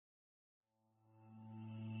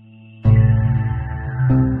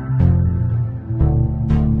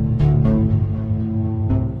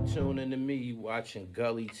watching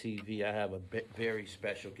Gully TV. I have a very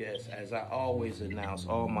special guest. As I always announce,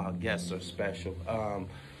 all my guests are special.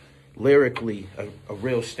 Lyrically, a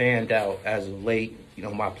real standout as of late. You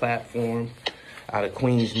know, my platform out of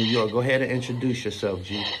Queens, New York. Go ahead and introduce yourself,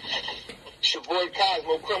 G. It's your boy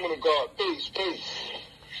Cosmo, Criminal God. Peace.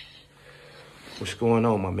 What's going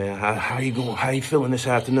on, my man? How you going? How you feeling this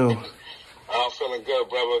afternoon? I'm feeling good,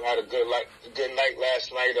 brother. Had a good night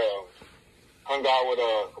last night. Hung out with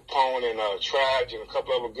Capone and Traj and a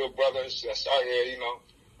couple other good brothers that's out here, you know,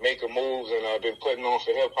 making moves and been putting on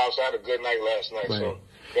for hip hop. So I had a good night last night. Right. So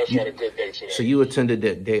definitely had a good day today. So you attended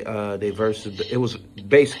they versus. It was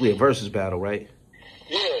basically a versus battle, right?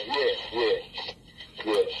 Yeah.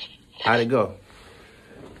 How'd it go?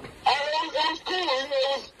 It was cool. You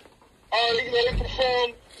know, they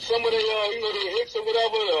performed some of their hits or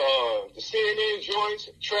whatever. The CNN joints.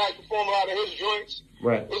 Traj performed a lot of his joints.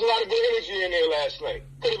 Right. There was a lot of good energy in there last night.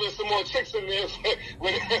 Could have been some more chicks in there,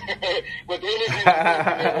 but the energy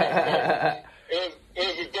was it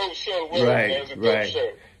was a dope show. Right. It was a dope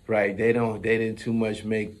show. Right. They didn't too much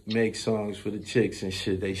make songs for the chicks and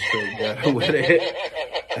shit. They straight got with it.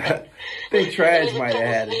 I think Traj might have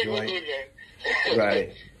had a joint.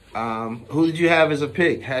 Right. Who did you have as a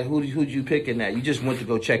pick? Who did you pick in that? You just went to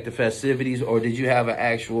go check the festivities, or did you have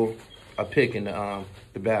a pick in the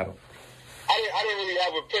battle? I didn't really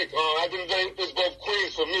have a pick. I didn't think it was both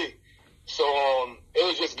queens for me. So it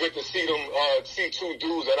was just good to see them, see two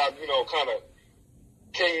dudes that I, kind of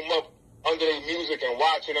came up under their music and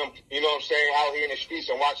watching them, you know what I'm saying, out here in the streets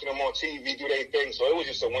and watching them on TV do their thing. So it was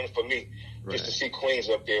just a win for me, just to see queens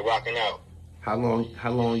up there rocking out. How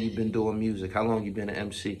long you been doing music? How long you been an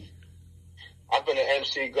MC? I've been an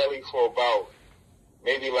MC Gully for about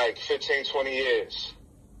maybe like 15, 20 years.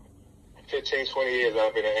 15, 20 years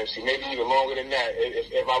I've been an MC, maybe even longer than that.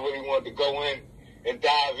 If I really wanted to go in and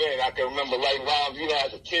dive in, I can remember writing rhymes,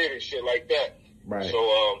 as a kid and shit like that. Right.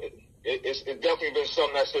 So it's definitely been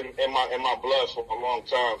something that's in my blood for a long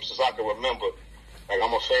time, since I can remember. Like,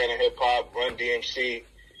 I'm a fan of hip hop, Run DMC.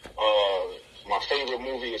 My favorite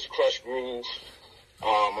movie is Crush Groove.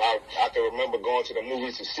 I can remember going to the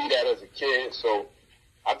movies to see that as a kid. So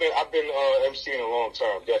I've been MCing a long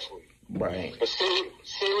time, definitely. Right. But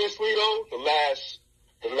seriously though, the last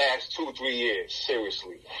 2-3 years,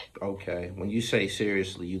 seriously. Okay. When you say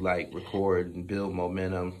seriously, you like record and build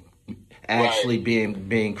momentum, actually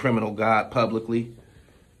being Criminal God publicly.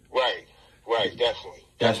 Right, definitely.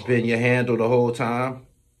 That's been your handle the whole time?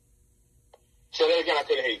 Say that again, I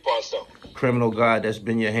couldn't hear you. Pause up. Criminal God, that's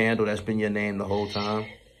been your handle, that's been your name the whole time?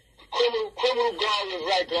 Criminal God was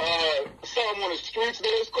like something on the streets they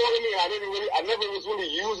was calling me. I never was really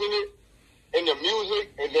using it in the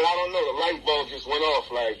music, and then I don't know, the light bulb just went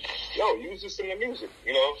off like, yo, use this in the music,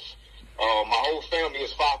 My whole family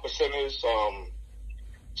is 5%ers,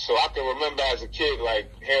 so I can remember as a kid,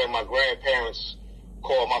 like, hearing my grandparents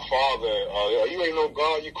call my father, you ain't no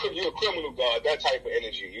God, you a criminal God, that type of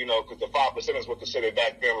energy, because the 5%ers were considered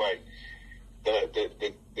back then like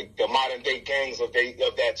the modern day gangs of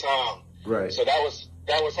that time. Right. So that was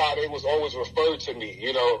how they was always referred to me,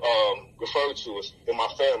 referred to us in my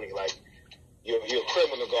family, like, you're a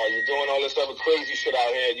criminal God. You're doing all this other crazy shit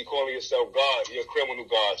out here. You calling yourself God. You're a criminal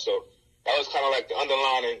God. So that was kind of like the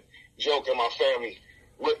underlying joke in my family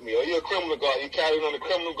with me. Oh, you're a criminal God. You're carrying on the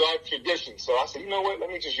criminal God tradition. So I said, you know what?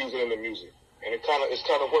 Let me just use it in the music, and it's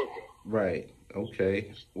kind of working. Right.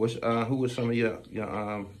 Okay. Who were some of your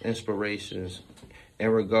inspirations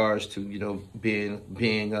in regards to being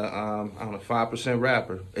a 5%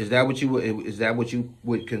 rapper? Is that what you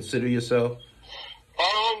would consider yourself?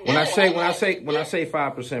 When I say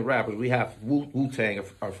 5% rappers, we have wu-tang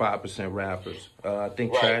are 5% rappers. I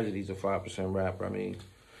think Tragedy's a 5% rapper. I mean,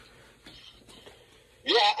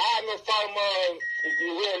 yeah, I have no problem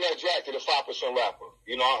wearing that jacket, a 5% rapper.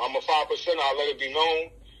 I'm a 5%. I'll let it be known.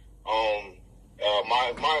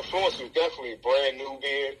 My influence is definitely Brand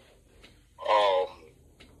Nubian,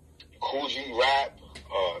 Kool G.Rap,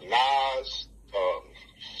 Nas,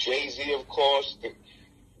 Jay-Z, of course,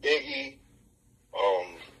 Biggie.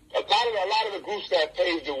 A lot of the groups that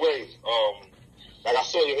paved the way. Like I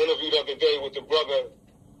saw your interview the other day with the brother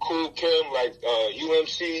Kool Kim, like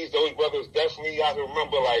UMCs, those brothers definitely, I can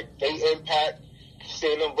remember like they impact,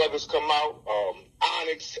 seeing them brothers come out.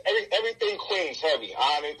 Onyx, everything Queens heavy.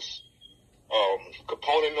 Onyx,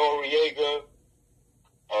 Capone Noriega,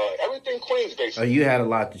 everything Queens basically. You had a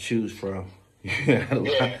lot to choose from. Yeah, a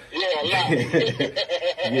lot.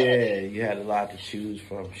 Yeah, you had a lot to choose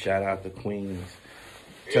from. Shout out to Queens.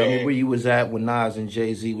 Tell me where you was at when Nas and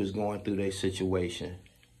Jay-Z was going through their situation.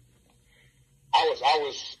 I was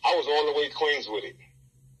all the way Queens with it.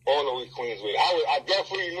 all the way Queens with it. I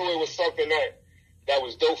definitely knew it was something that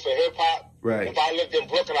was dope for hip hop. Right. If I lived in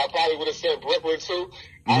Brooklyn, I probably would have said Brooklyn too.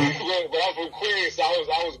 But I'm from Queens, so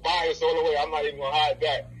I was biased all the way. I'm not even gonna hide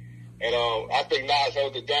that. And I think Nas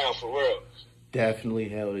held it down for real. Definitely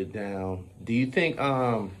held it down. Do you think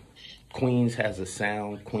Queens has a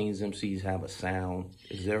sound? Queens MCs have a sound?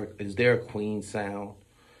 Is there a Queens sound?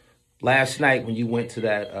 Last night when you went to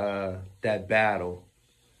that battle,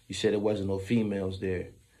 you said there wasn't no females there.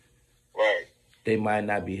 Right. They might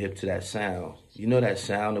not be hip to that sound. You know that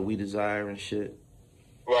sound that we desire and shit?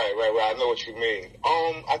 Right. I know what you mean.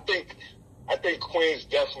 I think Queens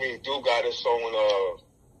definitely do got its own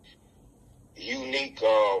unique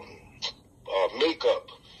makeup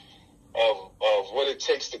of what it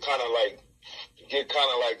takes to kind of like get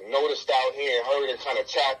kind of like noticed out here and heard and kind of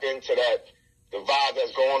tap into that the vibe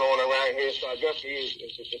that's going on around here. So I definitely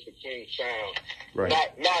it's a Queens sound. Right.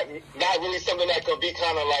 Not really something that could be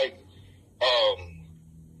kind of like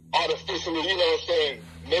artificially, you know what I'm saying,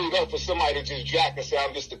 made up for somebody to just jack and say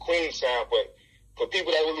I'm just the Queen sound, but for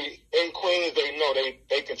people that really in Queens, they know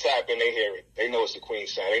they can tap in, they hear it. They know it's the Queen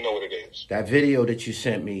sound. They know what it is. That video that you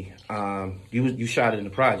sent me, you shot it in the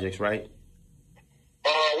projects, right?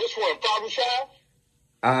 Which one? Problem Child?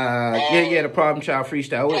 Yeah, the Problem Child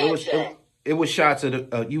freestyle. It was shots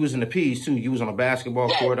of you was in the P's too. You was on a basketball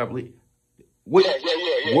court, I believe.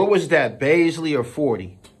 Yeah. What was that, Baisley or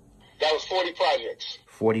 40? That was 40 projects.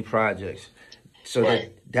 40 projects. So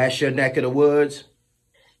right. That's your neck of the woods?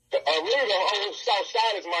 Really, the whole South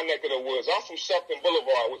Side is my neck of the woods. I'm from Shelton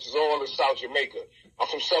Boulevard, which is all in South Jamaica. I'm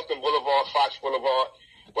from Shelton Boulevard, Fox Boulevard.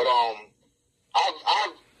 But I've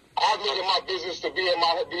made it my business to be in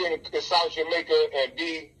South Jamaica and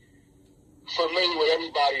be familiar with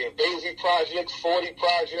everybody in Baisley projects, 40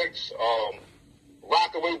 projects,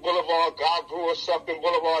 Rockaway Boulevard, God Brewer, Shelton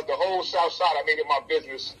Boulevard, the whole South Side. I made it my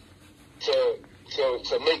business to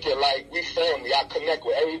make it like we family. I connect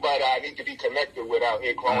with everybody I need to be connected with out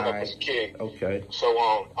here growing up as a kid. Okay. So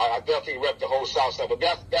I definitely rep the whole South Side. But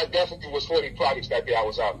that definitely was 40 projects that day I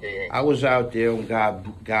was out there. I was out there on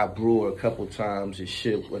God Brewer a couple times and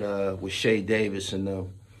shit with Shay Davis and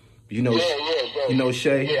them. You know, yeah, you know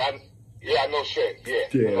Shay? Yeah, I know Shay.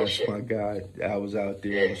 Yeah, that's Shay. My guy. I was out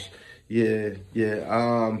there. Yeah.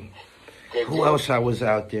 Who else I was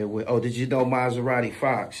out there with? Oh, did you know Maserati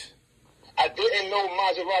Fox? I didn't know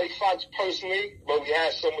Maserati Fox personally, but we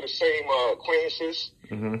had some of the same acquaintances,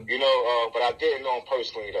 you know, but I didn't know him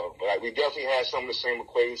personally, though. But we definitely had some of the same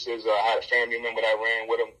acquaintances. I had a family member that ran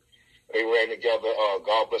with him. They ran together.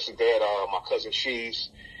 God bless his dad, my cousin Cheese.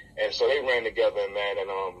 And so they ran together, man. And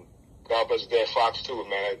God bless his dad, Fox, too,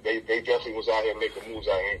 man. They definitely was out here making moves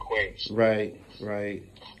out here in Queens. Right.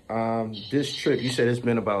 This trip, you said it's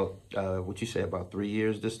been about, about 3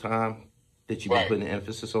 years this time? That you've been putting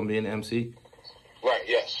emphasis on being an MC? Right,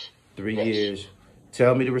 yes. 3 years.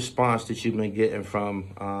 Tell me the response that you've been getting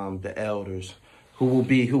from the elders who would,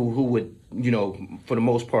 you know, for the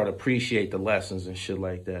most part, appreciate the lessons and shit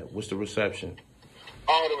like that. What's the reception?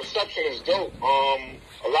 The reception is dope.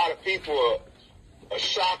 A lot of people are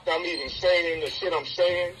shocked I'm even saying the shit I'm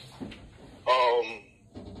saying.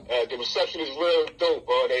 The reception is real dope.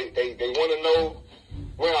 They want to know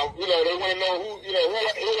where I'm, you know, they want to know who, you know, who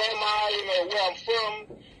am I, you know, where I'm from,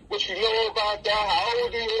 what you know about that, how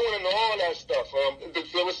old are you, they want to know all that stuff.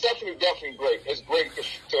 The reception is definitely great. It's great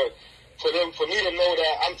for me to know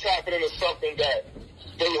that I'm tapping into something that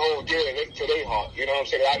they hold dear to their heart. You know what I'm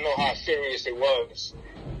saying? I know how serious it was,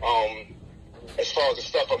 as far as the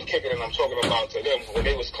stuff I'm kicking and I'm talking about to them when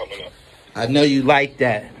they was coming up. I know you like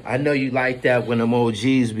that. I know you like that when them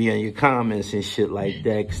OGs be in your comments and shit like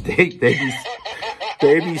that, 'cause they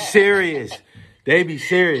be serious. They be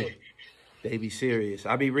serious.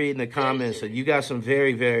 I be reading the comments, and you got some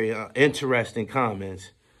very, very interesting comments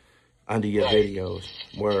under your videos.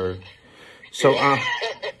 Word. So,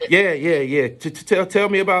 yeah. Tell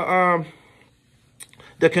me about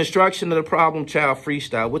the construction of the Problem Child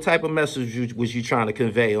freestyle. What type of message was you trying to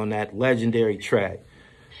convey on that legendary track?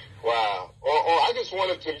 Wow. I just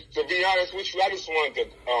wanted to be honest with you. I just wanted to.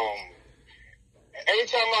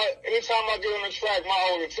 Anytime I get on the track, my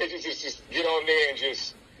whole intention is just get on there and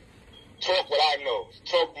just talk what I know,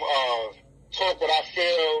 talk what I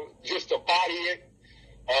feel, just to body it,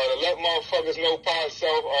 to let motherfuckers know by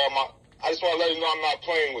itself. I just want to let you know I'm not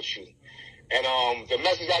playing with you. And the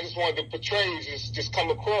message I just wanted to portray is just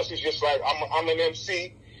come across is just like I'm an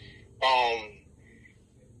MC,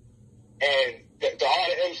 and the art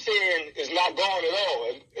of MCing is not gone at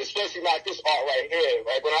all, especially like this art right here.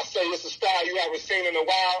 Like when I say it's a style you haven't seen in a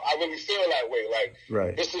while, I really feel that way. Like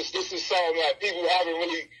this is something that people haven't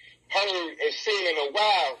really heard and seen in a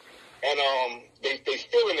while, and they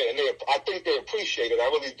feeling it, and I think they appreciate it. I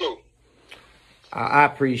really do. I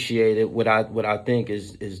appreciate it. What I think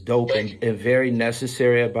is dope and very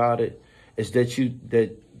necessary about it is that you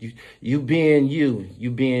being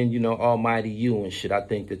you being, you know, almighty you and shit. I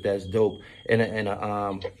think that's dope in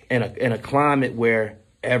a climate where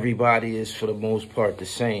everybody is for the most part the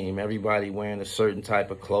same. Everybody wearing a certain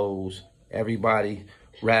type of clothes. Everybody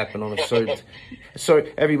rapping on a certain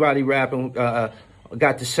everybody rapping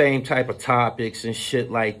got the same type of topics and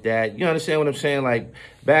shit like that. You understand what I'm saying? Like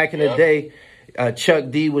back in the day,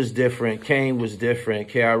 Chuck D was different, Kane was different,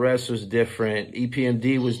 KRS was different,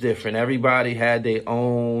 EPMD was different. Everybody had their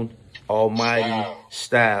own almighty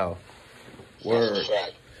style. Word.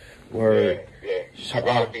 Word. Yeah. I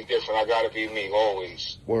gotta be different. I gotta be me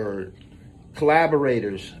always. Word.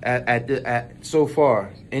 Collaborators at so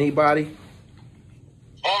far, anybody?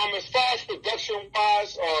 As far as production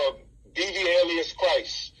wise, DV alias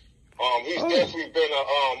Christ. He's definitely been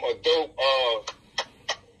a dope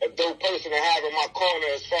person to have in my corner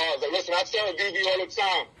as far as, like, listen, I tell DV all the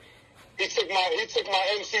time, he took my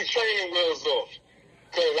MC training wheels off.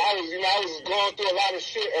 Cause I was going through a lot of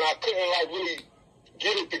shit and I couldn't like really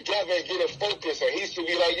get it together and get it focused. And he used to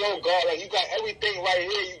be like, yo, God, like you got everything right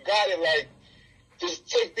here, you got it, like just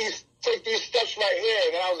take these steps right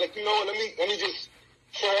here. And I was like, you know what, let me just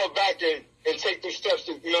fall back and take those steps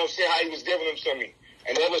to, you know what I'm saying, how he was giving them to me.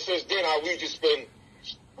 And ever since then, we've been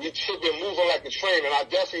moving like a train. And I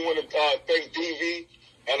definitely want to thank DV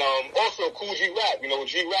and also Kool G.Rap. You know,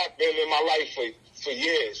 G.Rap been in my life for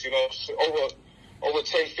years, you know, over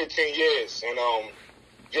 10, 15 years. And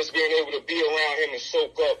just being able to be around him and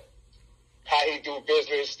soak up how he do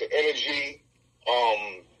business, the energy,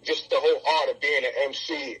 just the whole art of being an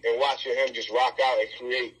MC and watching him just rock out and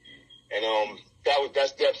create. And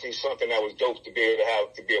that's definitely something that was dope to be able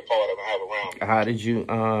to be a part of and have around. How did you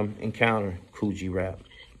encounter Kool G.Rap?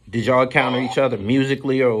 Did y'all encounter each other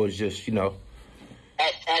musically, or was just, you know?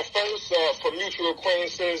 At first, for mutual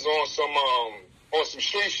acquaintances on some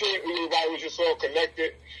street shit, everybody was just all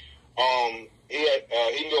connected.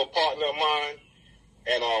 He knew a partner of mine,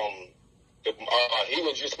 and he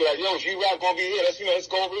would just be like, "Yo, G-Rap gonna be here. Let's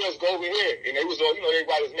go over here. Let's go over here." And it was all, you know,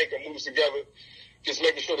 everybody was making moves together, just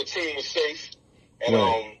making sure the team was safe. And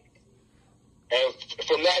and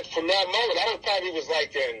from that moment, I probably was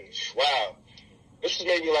like this was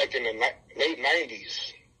maybe like in the late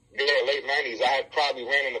 90s. Yeah, late 90s. I had probably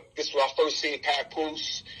this was our first seen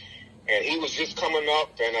Papoose, and he was just coming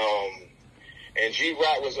up, and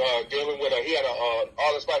G-Rap was dealing with he had an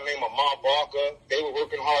artist by the name of Mom Barker. They were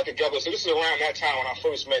working hard together. So this is around that time when I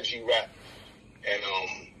first met G-Rap, and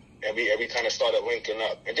we kind of started linking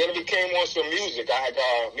up. And then it became on some music.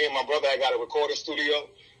 Me and my brother had got a recording studio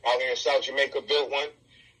out here in South Jamaica, built one.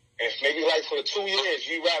 And maybe like for the 2 years,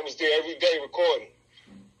 G-Rap was there every day recording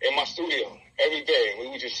in my studio every day. And we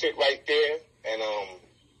would just sit right there and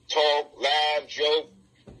talk, laugh, joke,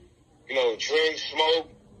 you know, drink,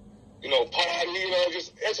 smoke, you know, party, you know,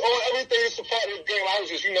 just everything is a part of the game. I was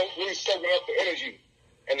just, you know, really soaking up the energy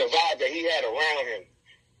and the vibe that he had around him.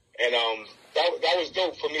 And that was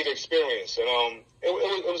dope for me to experience. And it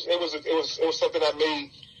was something that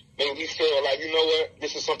made me feel like, you know what,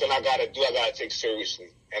 this is something I gotta do, I gotta take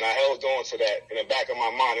seriously. And I held on to that. In the back of my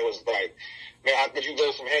mind, it was like, man, how could you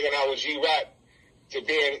go from hanging out with G-Rap to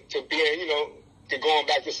being, you know, to going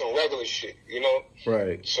back to some regular shit, you know?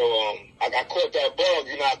 Right. So I caught that bug,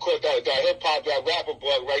 you know, I caught that hip hop, that rapper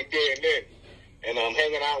bug right there and then. And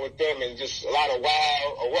hanging out with them and just a lot of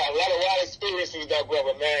wild experiences with that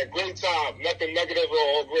brother, man. Great time. Nothing negative at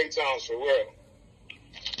all, great times for real.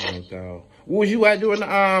 No doubt. What was you at during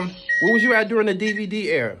the DVD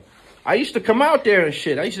era? I used to come out there and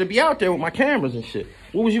shit. I used to be out there with my cameras and shit.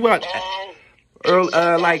 What was you at? Early,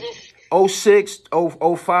 like 06,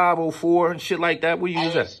 05, 04 and shit like that? Where you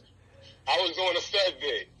was at? I was doing a Fed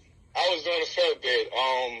bid. I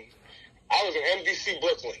was in MDC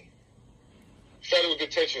Brooklyn. Federal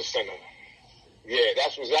Detention Center. Yeah,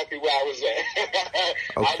 that's exactly where I was at.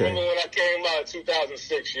 Okay. I remember when I came out in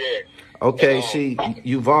 2006, yeah. Okay, and, see,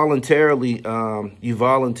 you voluntarily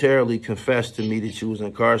confessed to me that you was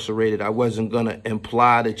incarcerated. I wasn't going to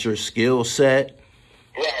imply that your skill set.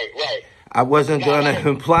 Right. I wasn't going to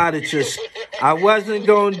imply that I wasn't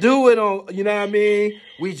going to do it on, you know what I mean?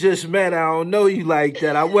 We just met. I don't know you like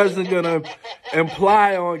that. I wasn't going to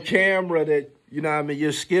imply on camera that, you know what I mean,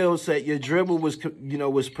 your skill set, your dribble was, you know,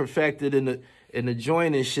 was perfected in the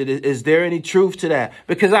joint and shit. Is there any truth to that?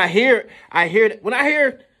 Because when I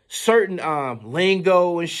hear certain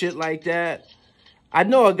lingo and shit like that, I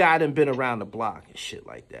know a guy done been around the block and shit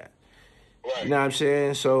like that. Right. You know what I'm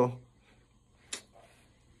saying? So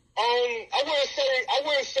I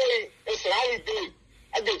wouldn't say, listen, I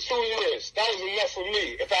did 2 years. That was enough for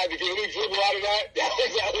me. If I had to get any dribble out of that, that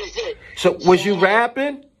was it. So was you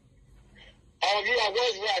rapping? Yeah, I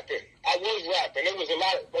was rapping. There was a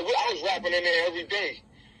lot I was rapping in there every day.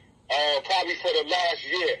 Probably for the last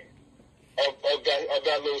year of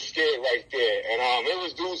that little skit right there. And there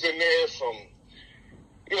was dudes in there from,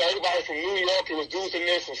 everybody from New York. It was dudes in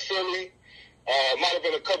there from Philly. Might have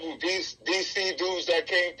been a couple of DC dudes that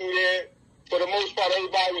came through there. For the most part,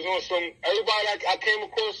 everybody was on everybody I came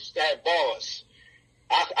across that had bars.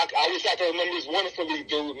 I wish I could remember this one Philly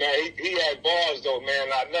dude, man. He had bars though,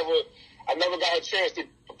 man. I never got a chance to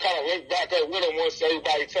kind of link back up with him once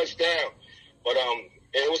everybody touched down. But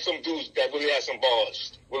it was some dudes that really had some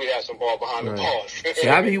bars. Really had some ball behind the bars. See,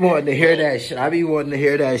 I be wanting to hear that shit. I be wanting to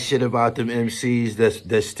hear that shit about them MCs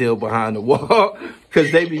that's still behind the wall.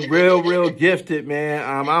 Because they be real gifted, man.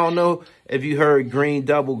 I don't know if you heard Green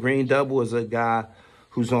Double. Green Double is a guy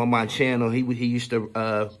who's on my channel. He used to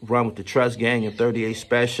run with the Trust Gang and 38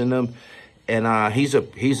 Special them. And he's a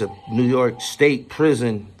New York State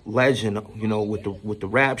prison legend, with the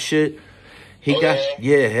rap shit. He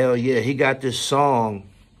hell yeah. He got this song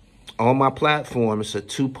on my platform. It's a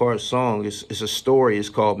 2-part song. It's a story. It's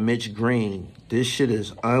called Mitch Green. This shit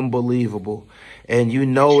is unbelievable. And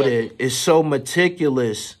that it's so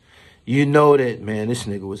meticulous. That, man, this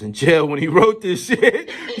nigga was in jail when he wrote this shit. I wasn't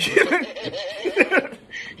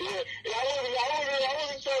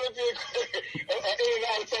trying to be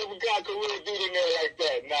a type of guy could really do in there like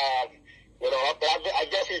that. Nah. I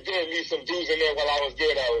definitely did meet some dudes in there while I was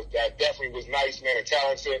there that definitely was nice, man, and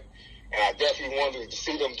talented. And I definitely wanted to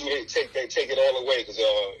see them take it all away because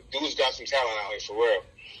dudes got some talent out here for real.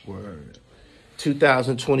 Word.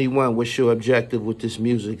 2021, what's your objective with this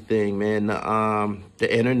music thing, man?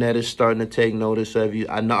 The internet is starting to take notice of you.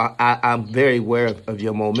 I know I'm very aware of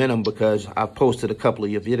your momentum because I posted a couple of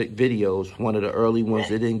your videos. One of the early ones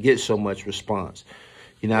that didn't get so much response.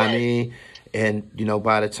 You know what I mean? And,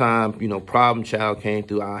 by the time, Problem Child came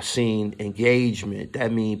through, I seen engagement.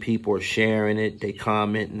 That means people are sharing it, they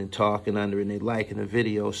commenting and talking under it, and they liking the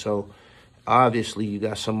video. So, obviously, you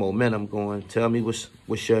got some momentum going. Tell me what's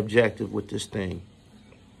your objective with this thing?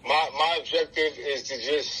 My objective is to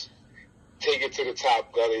just take it to the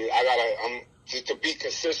top, Gully. I'm just to be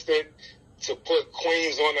consistent, to put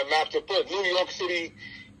Queens on the map, to put New York City,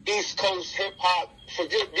 East Coast hip-hop,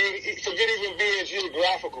 forget even being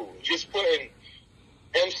geographical, just putting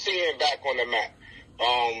MCing back on the map.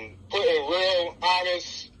 Putting real,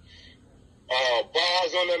 honest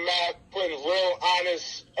bars on the map, putting real,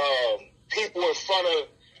 honest people in front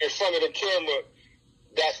of the camera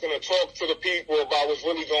that's going to talk to the people about what's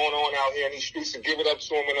really going on out here in these streets and give it up to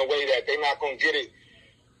them in a way that they're not going to get it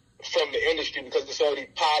from the industry because it's already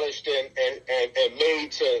polished and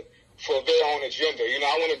made for their own agenda.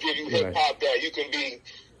 I want to give you hip-hop that you can be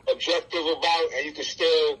objective about and you can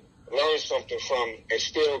still learn something from and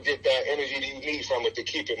still get that energy that you need from it to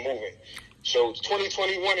keep it moving. So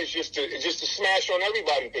 2021 is just to smash on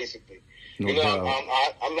everybody, basically. I'm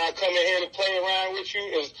not coming here to play around with you.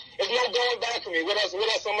 It's no going back for me. What else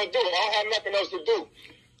I'm going to do? I don't have nothing else to do.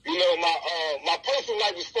 My personal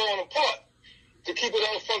life is falling apart to keep it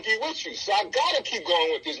all funky with you. So I got to keep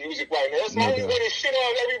going with this music right now. It's not even to shit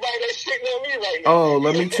on everybody that's shitting on me right now. Oh,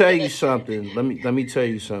 let me tell you something. Let me tell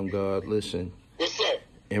you something, God. Listen. What's up?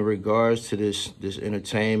 In regards to this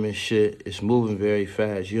entertainment shit, it's moving very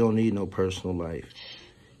fast. You don't need no personal life.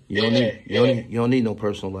 You don't need no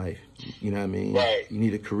personal life. You know what I mean? Right. You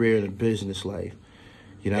need a career and a business life.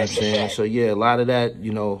 You know what I'm saying? So yeah, a lot of that,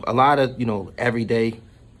 a lot of, everyday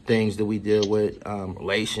things that we deal with,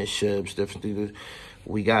 relationships, different things.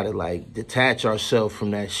 We gotta detach ourselves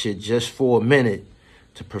from that shit just for a minute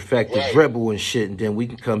to perfect the dribble and shit, and then we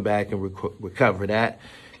can come back and recover that.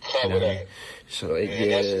 Cover that. So I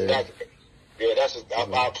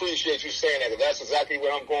appreciate you saying that. 'Cause that's exactly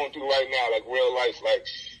what I'm going through right now, like real life. Like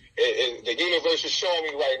the universe is showing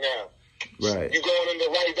me right now. Right. You're going in the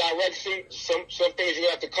right direction. Some things you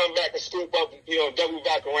have to come back and scoop up, double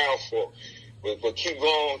back around for. But keep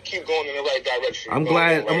going in the right direction. I'm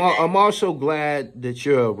glad. I'm also glad that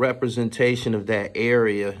you're a representation of that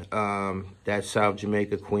area, that South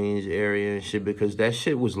Jamaica, Queens area and shit, because that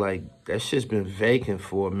shit's been vacant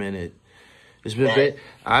for a minute. It's been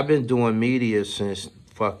I've been doing media since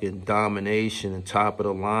fucking Domination and Top of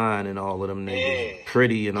the Line and all of them niggas,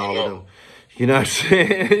 Pretty and all of them. You know what I'm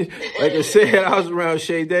saying? Like I said, I was around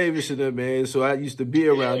Shay Davis and them, man, so I used to be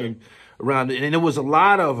around them. And it was a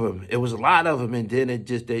lot of them. And then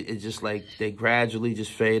they gradually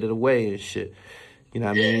just faded away and shit. You know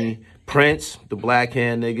what I mean? Prince, the black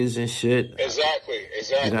hand niggas and shit. Exactly.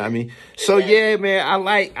 Exactly. You know what I mean? So yeah, man, I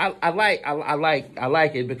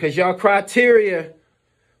like it because y'all criteria,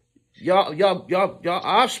 y'all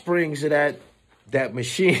offsprings of that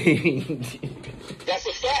machine. That's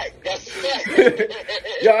a fact. That's a fact.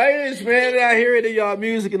 Y'all is, man. I hear it in y'all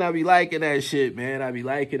music and I be liking that shit, man. I be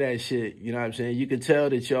liking that shit. You know what I'm saying? You can tell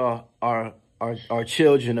that y'all are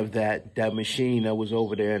children of that machine that was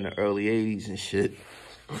over there in the early 80s and shit.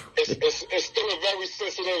 It's still a very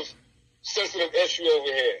sensitive issue over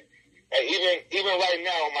here. And even right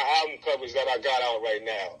now on my album covers that I got out right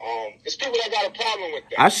now, it's people that got a problem with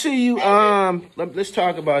that. I see you. Let's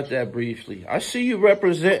talk about that briefly. I see you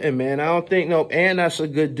representing, man. I don't think and that's a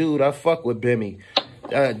good dude. I fuck with Bimmy.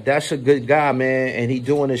 That's a good guy, man, and he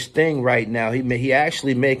doing his thing right now. He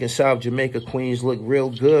actually making South Jamaica Queens look real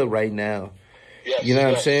good right now. Yes, you know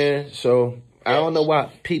what I'm saying? So I don't know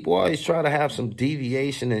why people always try to have some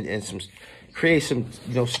deviation and some create some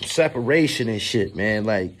some separation and shit, man.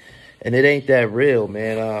 Like, and it ain't that real,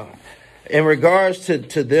 man. In regards to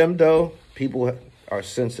them though, people are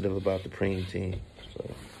sensitive about the Preem team. So.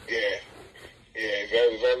 Yeah,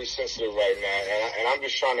 very, very sensitive right now, and I'm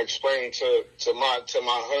just trying to explain to my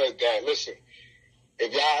hood that listen,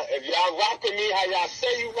 if y'all rock with me how y'all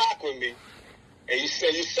say you rock with me, and you say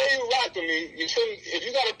you rock with me, you shouldn't. If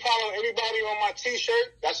you got a problem with anybody on my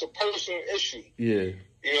T-shirt, that's a personal issue. Yeah,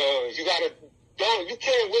 you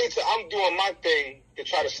can't wait till I'm doing my thing to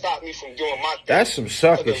try to stop me from doing my thing. That's some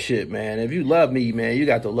sucker shit, man. If you love me, man, you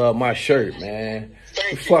got to love my shirt, man.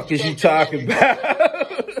 The fuck is you talking about?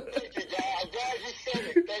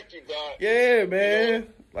 Yeah, man.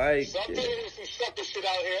 Like, so I'm dealing with some sucker shit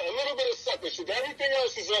out here. A little bit of sucker shit. Everything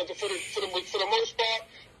else is for the most part.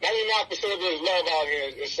 99% of it is love out here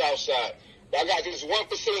in Southside. But I got just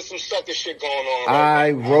 1% of some sucker shit going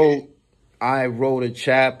on. I wrote a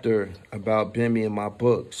chapter about Bimmy in my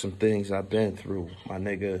book. Some things I've been through, my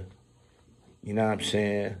nigga. You know what I'm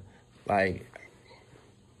saying? Like,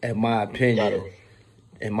 in my opinion,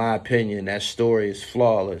 that story is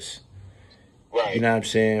flawless. Right. You know what I'm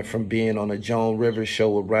saying? From being on a Joan Rivers show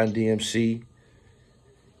with Run DMC,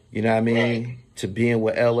 you know what I mean? Right. To being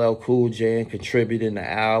with LL Cool J and contributing to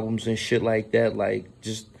albums and shit like that. Like,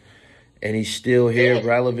 just, and he's still here,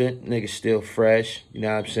 relevant. Nigga still fresh. You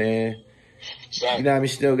know what I'm saying? Exactly. You know what I mean?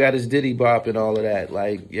 Still got his Diddy bop and all of that.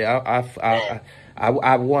 Like, yeah,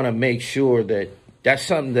 I want to make sure that that's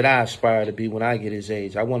something that I aspire to be when I get his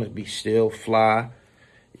age. I want to be still fly.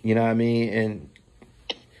 You know what I mean? And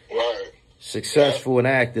successful and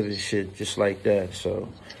active and shit, just like that. So,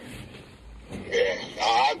 yeah,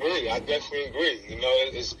 I agree. I definitely agree. You know,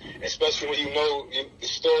 it's especially when you know the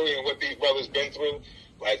story and what these brothers been through.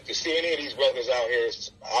 Like, to see any of these brothers out here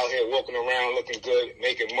walking around looking good,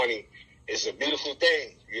 making money, it's a beautiful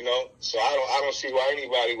thing. You know, so I don't see why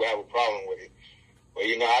anybody would have a problem with it. But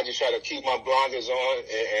you know, I just try to keep my blinders on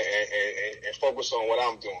and focus on what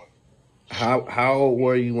I'm doing. How old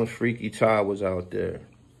were you when Freaky Tah was out there?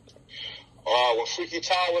 When Freaky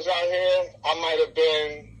Tah was out here, I might have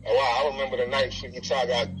been, I remember the night Freaky Tah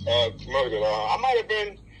got murdered. I might have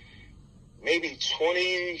been maybe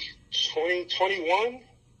 21,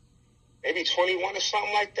 maybe 21 or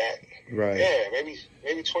something like that. Right. Yeah,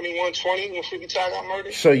 maybe 21, 20 when Freaky Tah got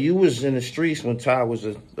murdered. So you was in the streets when Tah was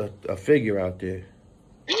a figure out there?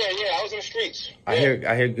 Yeah, I was in the streets. I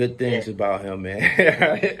hear good things about him, man.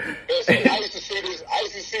 Listen, I used to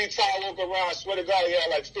see Tah walk around. I swear to God, he had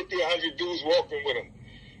like 50, 100 dudes walking with him.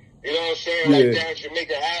 You know what I'm saying? Like down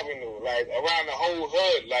Jamaica Avenue, like around the whole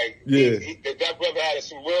hood. Like that brother had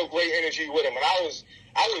some real great energy with him. And I was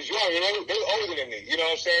young, you know, they were older than me. You know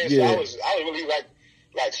what I'm saying? So I was really like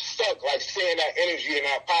stuck, like seeing that energy and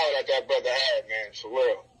that power that brother had, man, for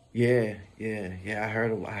real. Yeah. I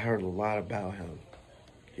heard a lot about him.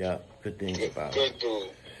 Yeah, good things about him. Good dude.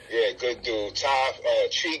 Yeah, good dude. Tah,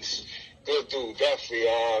 Cheeks, good dude, definitely.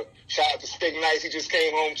 Shout out to Stick Nice. He just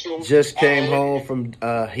came home too. Just came home from.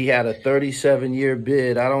 He had a 37-year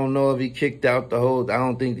bid. I don't know if he kicked out the whole. I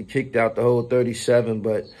don't think he kicked out the whole 37,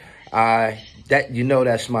 but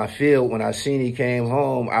that's my field. When I seen he came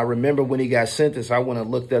home, I remember when he got sentenced. I went and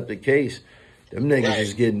looked up the case. Them niggas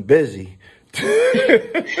is getting busy.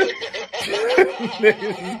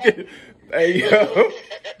 Hey, yo,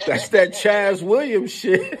 that's that Chaz Williams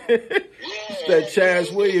shit. It's that Chaz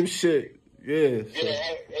Williams shit. Yeah. So.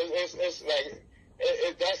 It's like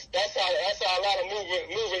that's how a lot of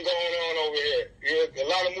moving going on over here. Yeah, a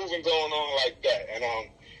lot of moving going on like that, and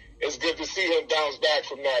it's good to see him bounce back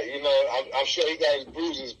from that. You know, I'm sure he got his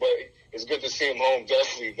bruises, but it's good to see him home,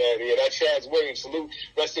 definitely, man. Yeah, that Chaz Williams, salute,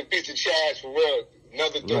 rest in peace to Chaz, for real.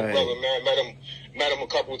 Another dope brother, man. Met him a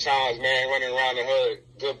couple times, man, running around the hood.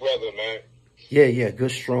 Good brother, man. Yeah,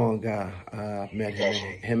 good, strong guy. Met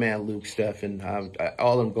him and Luke Steph, and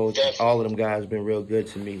all of them guys been real good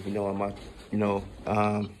to me. You know, on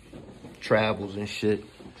my travels and shit.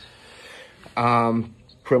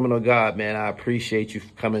 Criminal God, man, I appreciate you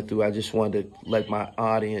coming through. I just wanted to let my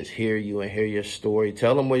audience hear you and hear your story.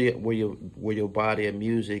 Tell them where your body of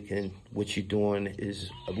music and what you're doing is,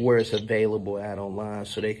 where it's available at online,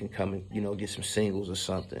 so they can come and get some singles or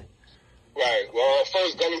something. Right. Well,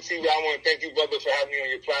 first, Gully TV, I want to thank you, brother, for having me on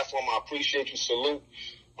your platform. I appreciate you. Salute.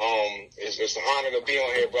 It's an honor to be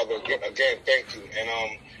on here, brother. Again, thank you.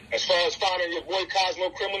 And as far as finding your boy Cosmo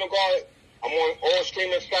Criminal God, I'm on all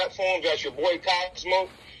streaming platforms. That's your boy Cosmo.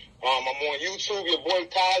 I'm on YouTube, your boy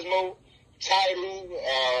Cosmo, THRU,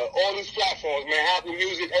 all these platforms, man. Apple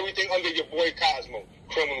Music, everything under your boy Cosmo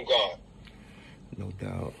Criminal God. No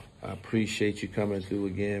doubt. I appreciate you coming through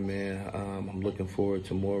again, man. I'm looking forward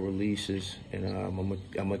to more releases, and I'm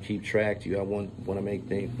gonna keep track to you. I want to make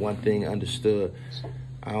one thing understood.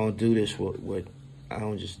 I don't do this I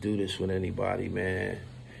don't just do this with anybody, man.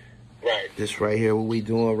 Right. This right here, what we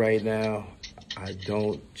doing right now, I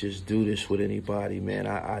don't just do this with anybody, man.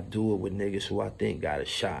 I do it with niggas who I think got a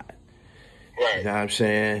shot. Right. You know what I'm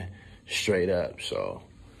saying? Straight up. So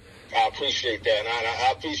I appreciate that, and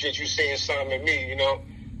I appreciate you seeing something in me,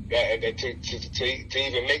 that to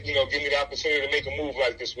even make, give me the opportunity to make a move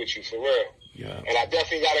like this with you, for real. Yeah. And I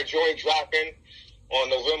definitely got a joint dropping on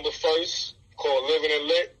November 1st called Living and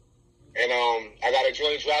Lit. And I got a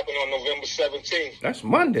joint dropping on November 17th. That's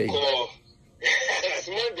Monday. That's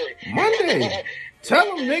Monday. Monday.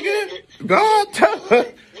 Tell them, nigga. God, tell them.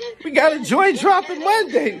 We got a joint dropping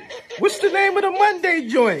Monday. What's the name of the Monday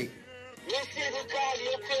joint?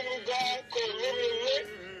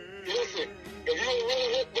 Listen, if you don't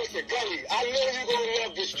really hit, listen, Gully, I know you're going to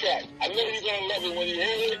love this track. I know you're going to love it when you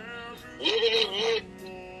hear it. Living in Lit,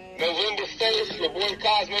 November 1st, your boy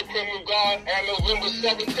Cosmo Criminal God, and November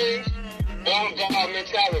 17th, Born God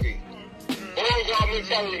Mentality. Born God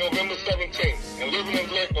Mentality, November 17th. And Living in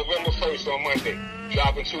Lit, November 1st on Monday.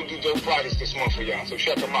 Dropping 2 new dope projects this month for y'all, so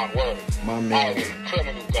check them out. Word. My man.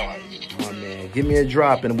 Criminal God. My man. Give me a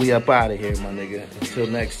drop and we up out of here, my nigga. Until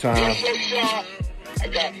next time. Yes, y'all. I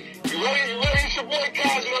got you. Ready? It's your boy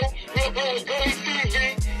Cosmo. We're doing Gully TV.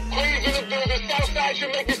 Queens in the building. Southside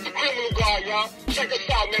should make this the Criminal God, y'all. Check us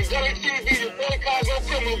out, man. Gully TV, your boy Cosmo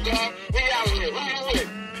Criminal God. We out here. Who you with?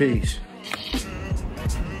 Peace.